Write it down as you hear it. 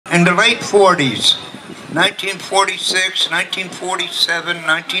in the late 40s, 1946, 1947,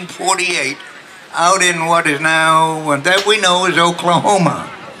 1948, out in what is now, that we know as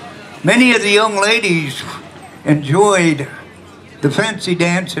Oklahoma. Many of the young ladies enjoyed the fancy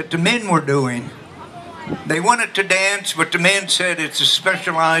dance that the men were doing. They wanted to dance, but the men said it's a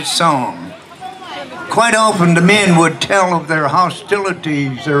specialized song. Quite often the men would tell of their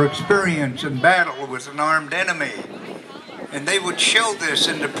hostilities, their experience in battle with an armed enemy. And they would show this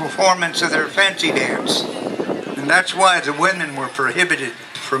in the performance of their fancy dance. And that's why the women were prohibited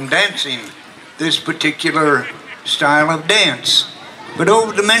from dancing this particular style of dance. But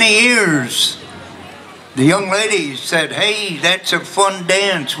over the many years, the young ladies said, hey, that's a fun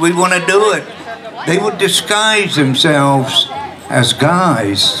dance, we want to do it. They would disguise themselves as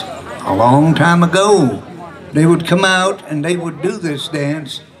guys a long time ago. They would come out and they would do this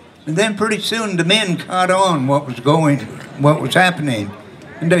dance, and then pretty soon the men caught on what was happening.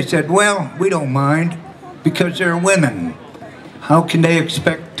 And they said, well, we don't mind because they're women. How can they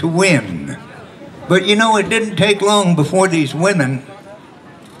expect to win? But you know, it didn't take long before these women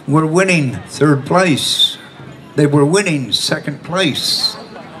were winning third place. They were winning second place.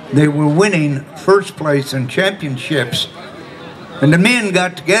 They were winning first place in championships. And the men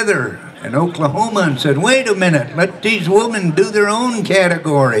got together in Oklahoma and said, wait a minute, let these women do their own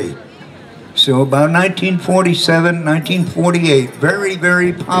category. So about 1947, 1948, very,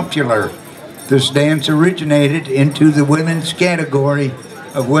 very popular. This dance originated into the women's category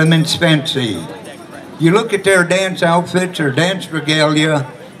of women's fancy. You look at their dance outfits or dance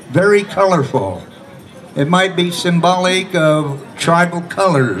regalia, very colorful. It might be symbolic of tribal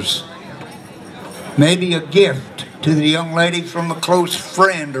colors. Maybe a gift to the young lady from a close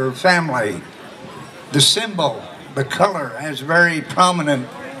friend or family. The symbol, the color, has very prominent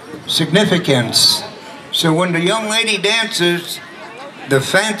significance. So when the young lady dances, the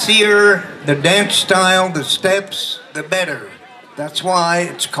fancier the dance style, the steps, the better. That's why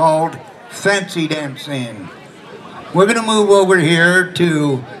it's called fancy dancing. We're going to move over here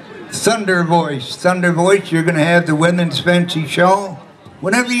to Thunder Voice. Thunder Voice, you're going to have the women's fancy shawl.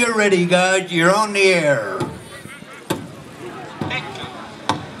 Whenever you're ready, guys, you're on the air.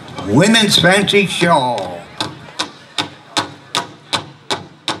 Women's fancy shawl.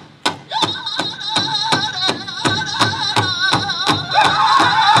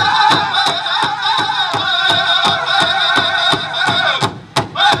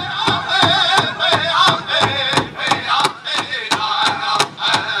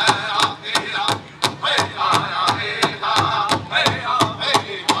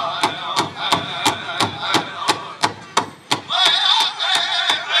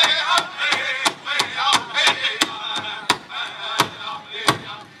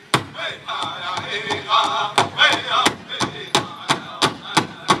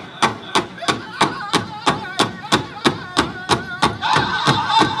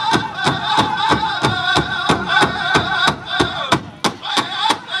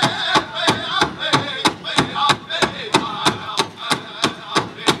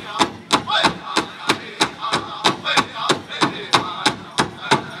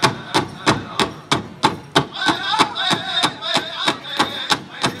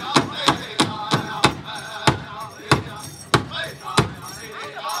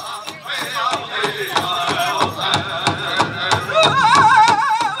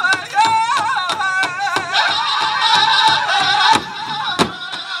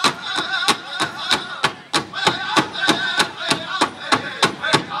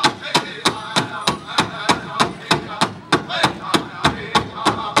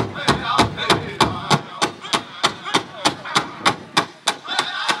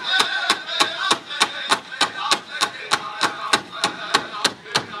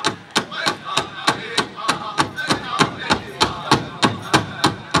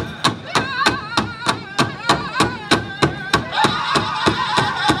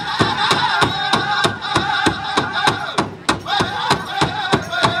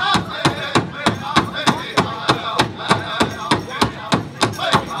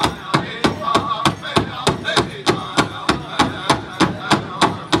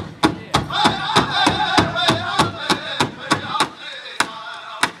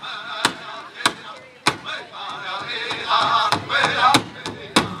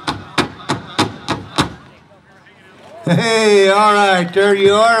 Hey, all right, there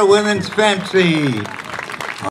you are, women's fancy.